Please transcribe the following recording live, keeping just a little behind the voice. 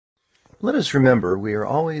Let us remember we are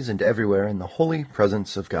always and everywhere in the holy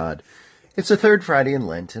presence of God. It's the third Friday in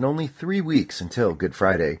Lent and only 3 weeks until Good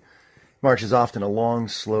Friday. March is often a long,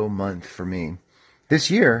 slow month for me.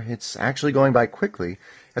 This year, it's actually going by quickly,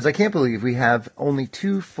 as I can't believe we have only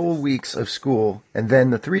 2 full weeks of school and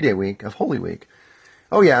then the 3-day week of Holy Week.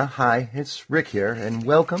 Oh yeah, hi, it's Rick here, and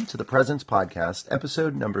welcome to the Presence Podcast,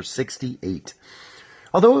 episode number 68.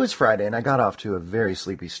 Although it was Friday and I got off to a very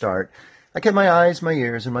sleepy start, I kept my eyes, my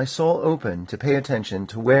ears, and my soul open to pay attention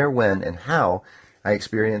to where, when, and how I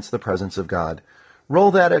experience the presence of God.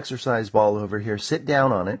 Roll that exercise ball over here, sit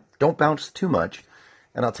down on it, don't bounce too much,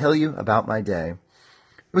 and I'll tell you about my day.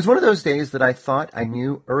 It was one of those days that I thought I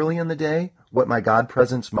knew early in the day what my God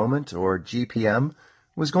presence moment, or GPM,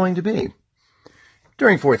 was going to be.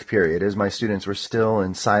 During fourth period, as my students were still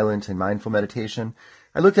and silent in mindful meditation,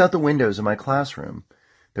 I looked out the windows of my classroom.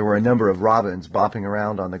 There were a number of robins bopping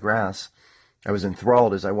around on the grass. I was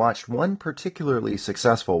enthralled as I watched one particularly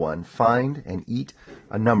successful one find and eat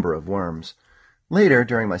a number of worms. Later,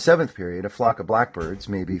 during my seventh period, a flock of blackbirds,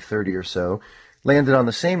 maybe 30 or so, landed on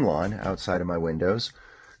the same lawn outside of my windows.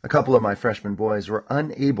 A couple of my freshman boys were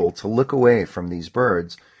unable to look away from these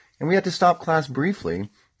birds, and we had to stop class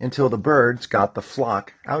briefly until the birds got the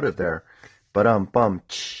flock out of there.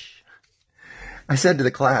 Ba-dum-bum-tsh. I said to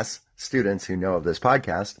the class, students who know of this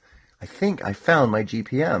podcast, I think I found my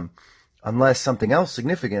GPM, unless something else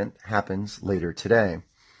significant happens later today.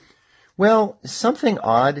 Well, something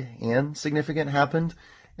odd and significant happened,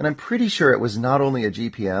 and I'm pretty sure it was not only a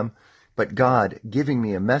GPM, but God giving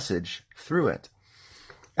me a message through it.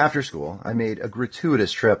 After school, I made a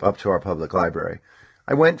gratuitous trip up to our public library.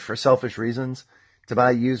 I went for selfish reasons, to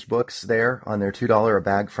buy used books there on their $2 a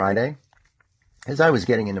bag Friday. As I was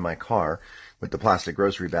getting into my car, with the plastic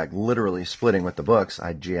grocery bag literally splitting with the books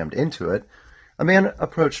I'd jammed into it, a man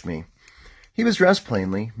approached me. He was dressed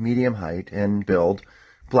plainly, medium height and build,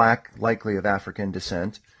 black, likely of African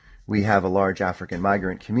descent. We have a large African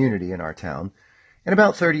migrant community in our town, and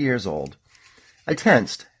about 30 years old. I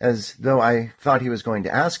tensed, as though I thought he was going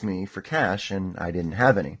to ask me for cash, and I didn't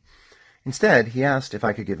have any. Instead, he asked if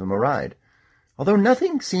I could give him a ride. Although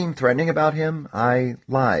nothing seemed threatening about him, I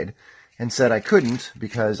lied and said I couldn't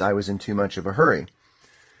because I was in too much of a hurry.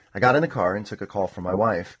 I got in the car and took a call from my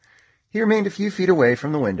wife. He remained a few feet away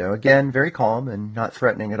from the window, again very calm and not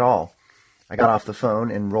threatening at all. I got off the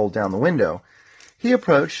phone and rolled down the window. He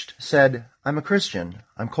approached, said, "I'm a Christian.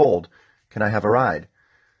 I'm cold. Can I have a ride?"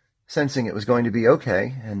 Sensing it was going to be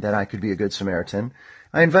okay and that I could be a good Samaritan,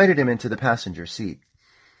 I invited him into the passenger seat.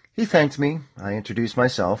 He thanked me, I introduced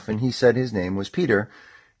myself, and he said his name was Peter,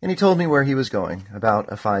 and he told me where he was going,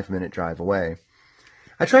 about a 5-minute drive away.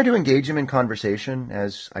 I tried to engage him in conversation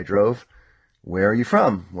as I drove. "Where are you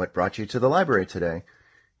from? What brought you to the library today?"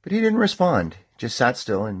 But he didn't respond, just sat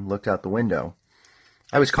still and looked out the window.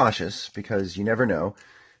 I was cautious, because you never know,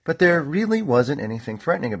 but there really wasn't anything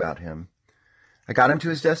threatening about him. I got him to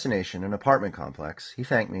his destination, an apartment complex. He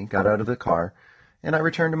thanked me, got out of the car, and I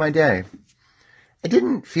returned to my day. I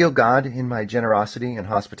didn't feel God in my generosity and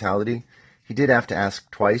hospitality. He did have to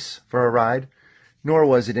ask twice for a ride, nor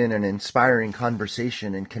was it in an inspiring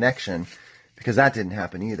conversation and connection, because that didn't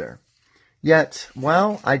happen either. Yet,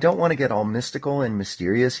 while I don't want to get all mystical and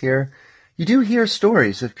mysterious here, you do hear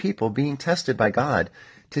stories of people being tested by God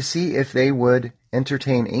to see if they would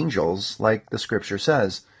entertain angels, like the scripture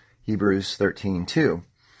says, Hebrews 13:2.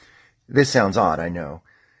 This sounds odd, I know.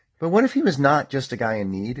 But what if he was not just a guy in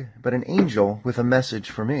need, but an angel with a message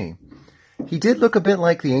for me? He did look a bit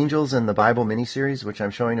like the angels in the Bible miniseries, which I'm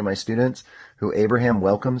showing to my students, who Abraham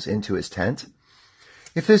welcomes into his tent.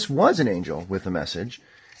 If this was an angel with a message,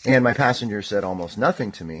 and my passenger said almost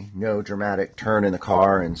nothing to me, no dramatic turn in the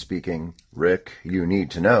car and speaking, "Rick, you need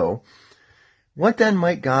to know," what then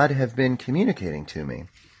might God have been communicating to me?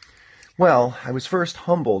 Well, I was first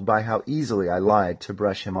humbled by how easily I lied to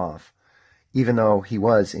brush him off, even though he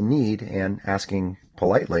was in need and asking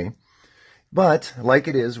politely. But, like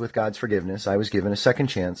it is with God's forgiveness, I was given a second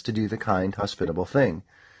chance to do the kind, hospitable thing.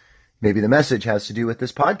 Maybe the message has to do with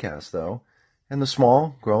this podcast, though, and the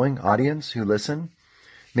small, growing audience who listen.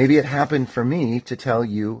 Maybe it happened for me to tell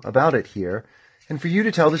you about it here, and for you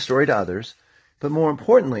to tell the story to others, but more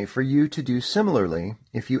importantly, for you to do similarly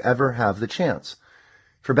if you ever have the chance.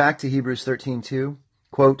 For back to Hebrews 13:2,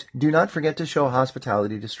 quote, "Do not forget to show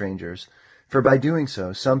hospitality to strangers, for by doing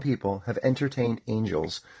so some people have entertained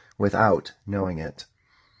angels without knowing it."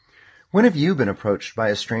 When have you been approached by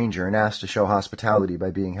a stranger and asked to show hospitality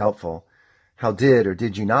by being helpful? How did or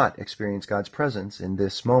did you not experience God's presence in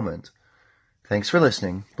this moment? Thanks for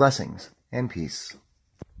listening. Blessings and peace.